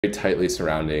tightly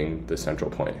surrounding the central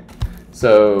point.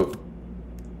 So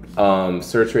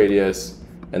search radius,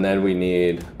 and then we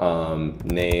need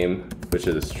name, which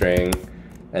is a string,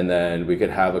 and then we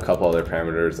could have a couple other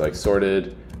parameters like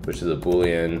sorted, which is a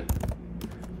Boolean,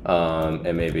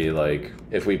 and maybe like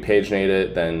if we paginate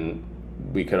it, then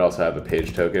we could also have a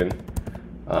page token,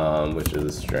 which is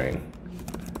a string.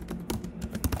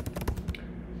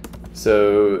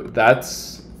 So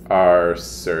that's our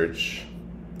search,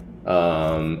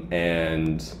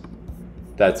 and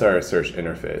that's our search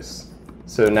interface.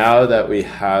 So now that we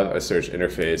have a search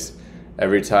interface,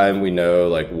 every time we know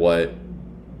like what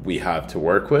we have to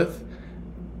work with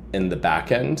in the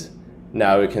back end,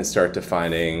 now we can start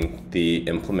defining the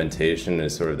implementation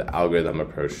and sort of the algorithm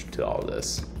approach to all of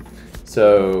this.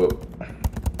 So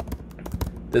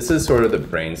this is sort of the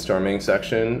brainstorming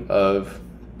section of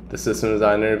the system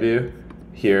design interview.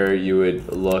 Here you would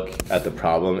look at the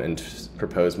problem and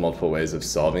propose multiple ways of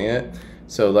solving it.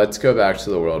 So let's go back to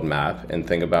the world map and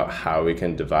think about how we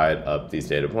can divide up these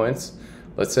data points.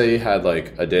 Let's say you had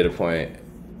like a data point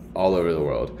all over the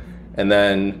world. And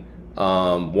then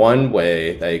one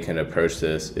way that you can approach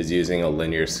this is using a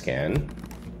linear scan.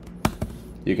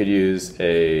 You could use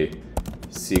a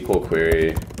SQL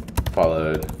query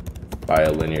followed by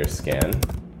a linear scan.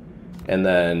 And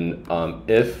then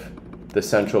if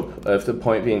the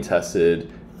point being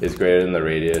tested is greater than the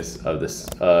radius of the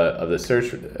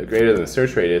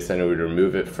search radius, then we would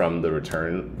remove it from the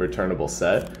returnable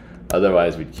set.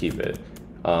 Otherwise, we'd keep it.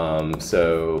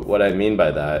 So what I mean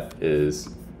by that is,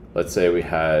 let's say we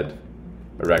had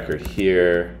a record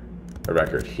here, a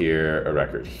record here, a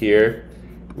record here.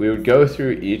 We would go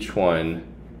through each one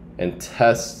and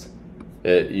test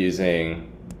it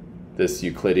using this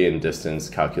Euclidean distance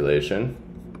calculation.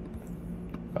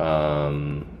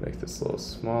 Make this a little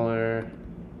smaller.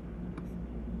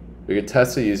 We could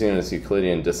test it using this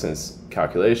Euclidean distance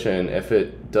calculation. If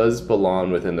it does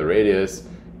belong within the radius,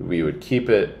 we would keep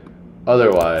it.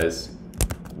 Otherwise,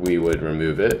 we would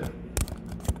remove it.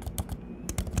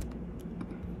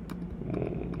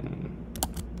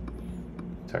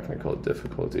 Technical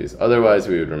difficulties. Otherwise,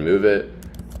 we would remove it.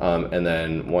 And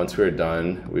then once we're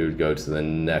done, we would go to the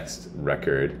next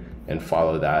record and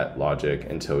follow that logic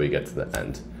until we get to the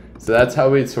end. So that's how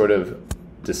we'd sort of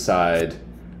decide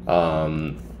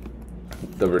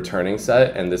the returning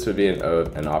set, and this would be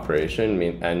an operation,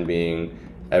 being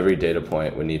every data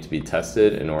point would need to be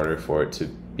tested in order for it to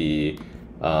be,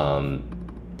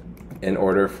 in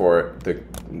order for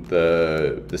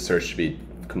the search to be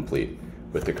complete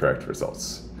with the correct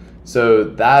results. So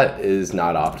that is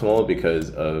not optimal because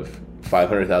of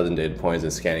 500,000 data points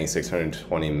and scanning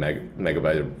 620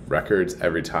 megabyte of records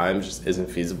every time just isn't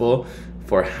feasible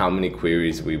for how many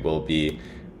queries we will be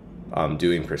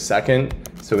doing per second.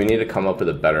 So we need to come up with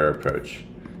a better approach.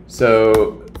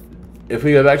 So if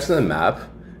we go back to the map,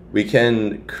 we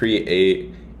can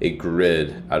create a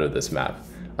grid out of this map.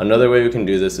 Another way we can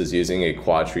do this is using a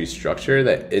quad tree structure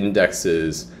that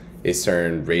indexes a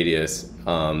certain radius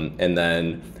and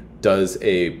then does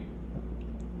an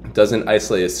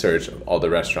isolated search of all the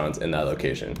restaurants in that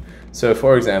location. So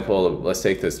for example, let's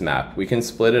take this map. We can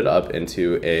split it up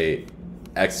into a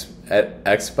X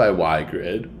by Y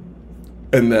grid.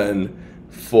 And then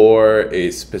for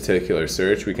a particular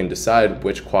search, we can decide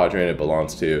which quadrant it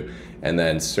belongs to and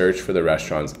then search for the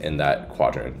restaurants in that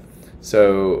quadrant.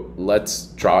 So let's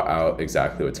draw out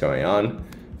exactly what's going on.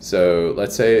 So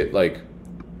let's say, like,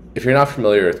 if you're not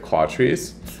familiar with quad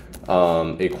trees,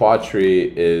 a quad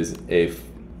tree is a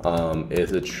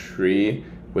tree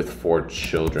with 4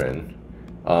 children.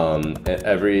 And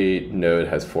every node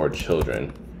has 4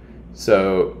 children.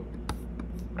 So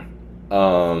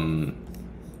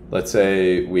let's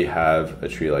say we have a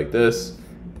tree like this.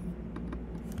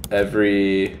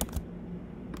 The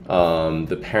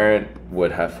parent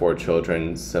would have 4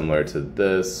 children similar to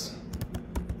this.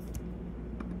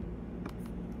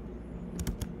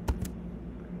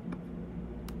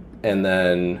 And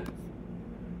then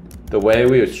the way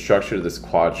we would structure this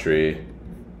quad tree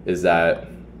is that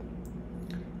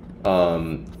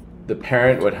the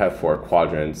parent would have 4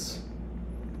 quadrants.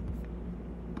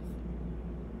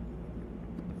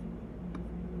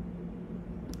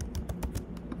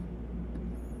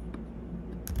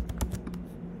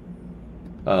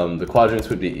 The quadrants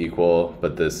would be equal,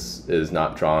 but this is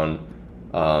not drawn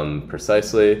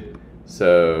precisely.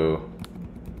 So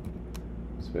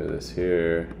let's move this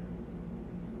here.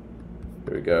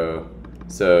 Here we go.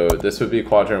 So this would be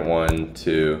quadrant 1,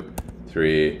 2,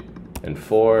 3, and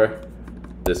 4.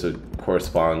 This would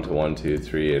correspond to 1, 2,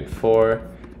 3, and 4.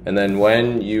 And then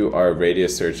when you are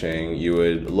radius searching, you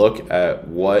would look at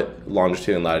what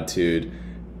longitude and latitude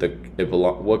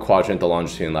what quadrant the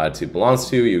longitude and latitude belongs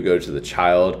to. You go to the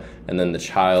child, and then the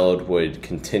child would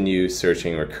continue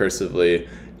searching recursively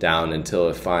down until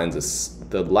it finds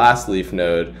the last leaf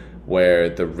node where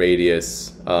the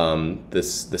radius,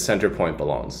 the center point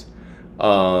belongs.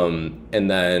 And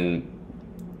then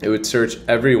it would search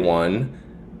every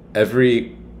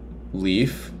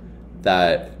leaf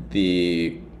that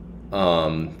the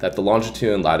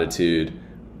longitude and latitude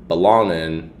belong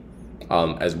in,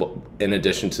 as well, in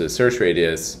addition to the search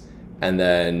radius, and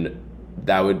then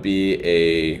that would be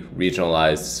a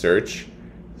regionalized search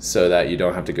so that you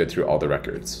don't have to go through all the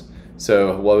records.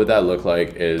 So what would that look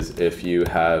like is if you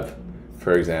have,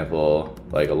 for example,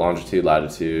 like a longitude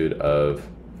latitude of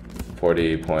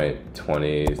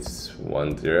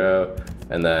 40.2010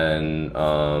 and then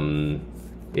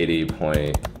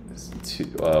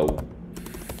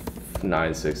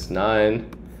 80.969,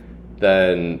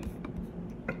 then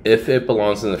if it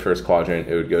belongs in the first quadrant,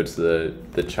 it would go to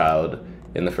the child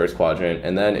in the first quadrant,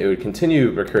 and then it would continue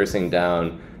recursing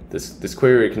down. This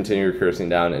query would continue recursing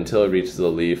down until it reaches the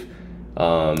leaf,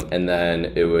 and then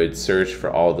it would search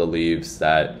for all the leaves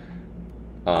that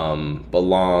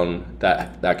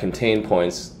that contain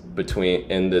points between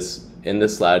in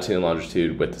this latitude and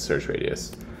longitude with the search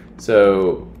radius.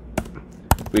 So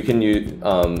we can use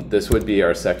this would be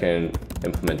our second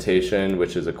implementation,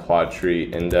 which is a quad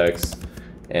tree index,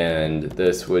 and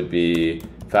this would be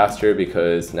faster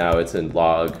because now it's in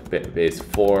log base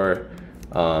 4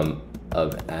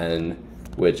 of n,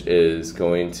 which is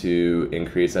going to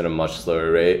increase at a much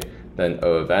slower rate than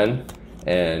O of n,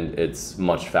 and it's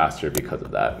much faster because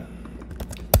of that.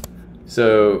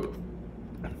 So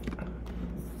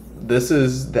this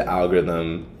is the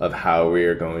algorithm of how we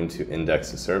are going to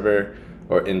index the server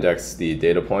or index the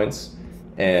data points.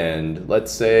 And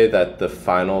let's say that the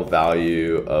final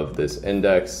value of this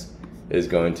index is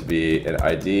going to be an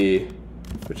ID,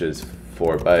 which is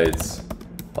 4 bytes,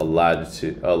 a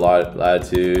latitude,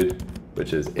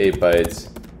 which is 8 bytes,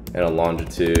 and a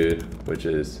longitude, which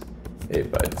is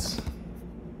 8 bytes.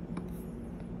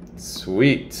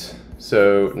 Sweet.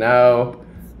 So now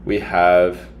we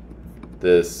have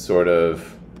this sort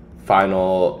of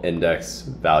final index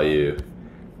value,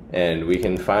 and we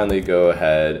can finally go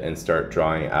ahead and start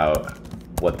drawing out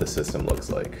what the system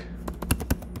looks like.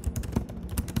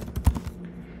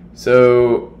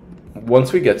 So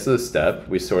once we get to this step,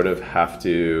 we sort of have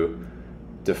to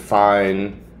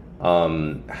define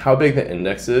how big the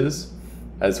index is,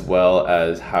 as well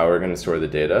as how we're going to store the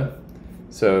data.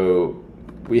 So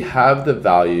we have the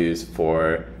values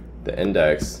for the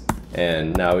index,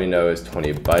 and now we know it's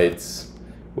 20 bytes,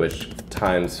 which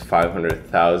times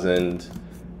 500,000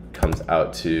 comes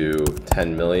out to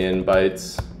 10 million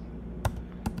bytes,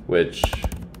 which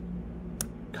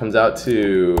comes out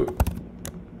to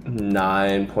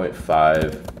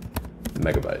 9.5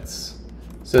 megabytes.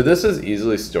 So this is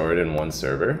easily stored in one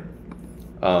server.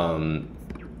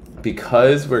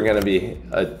 Because we're going to be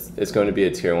it's going to be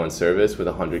a tier 1 service with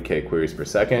 100K queries per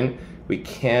second, we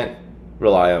can't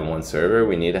rely on one server.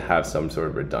 We need to have some sort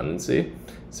of redundancy.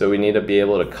 So we need to be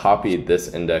able to copy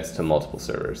this index to multiple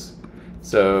servers.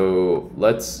 So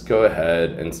let's go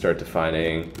ahead and start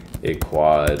defining a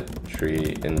quad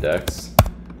tree index.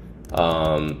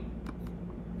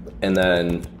 And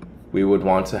then we would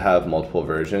want to have multiple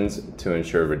versions to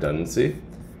ensure redundancy.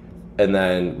 And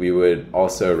then we would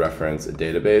also reference a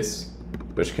database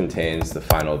which contains the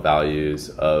final values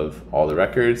of all the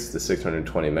records, the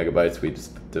 620 megabytes we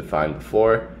just defined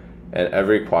before, and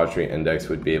every quad tree index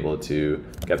would be able to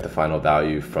get the final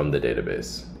value from the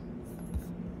database.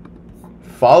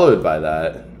 Followed by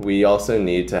that, we also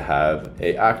need to have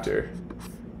an actor.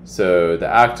 So the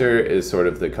actor is sort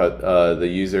of the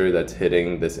user that's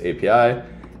hitting this API,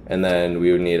 and then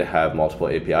we would need to have multiple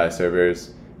API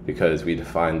servers. Because we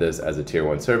define this as a tier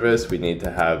 1 service, we need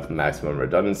to have maximum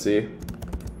redundancy.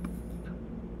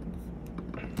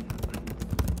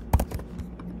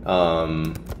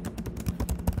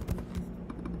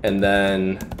 And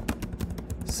then,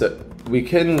 so we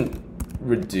can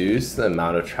reduce the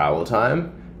amount of travel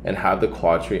time and have the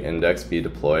quad tree index be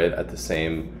deployed at the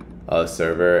same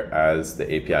server as the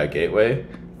API gateway.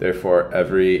 Therefore,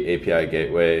 every API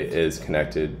gateway is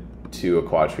connected to a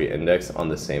quad tree index on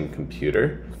the same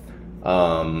computer.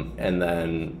 And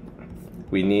then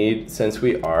we need, since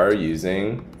we are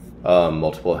using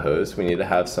multiple hosts, we need to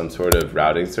have some sort of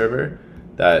routing server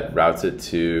that routes it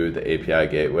to the API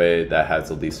gateway that has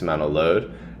the least amount of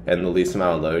load. And the least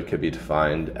amount of load could be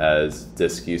defined as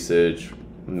disk usage,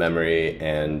 memory,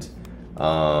 and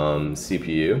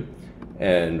CPU.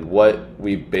 And what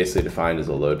we basically defined as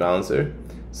a load balancer.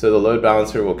 So the load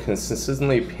balancer will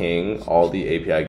consistently ping all the API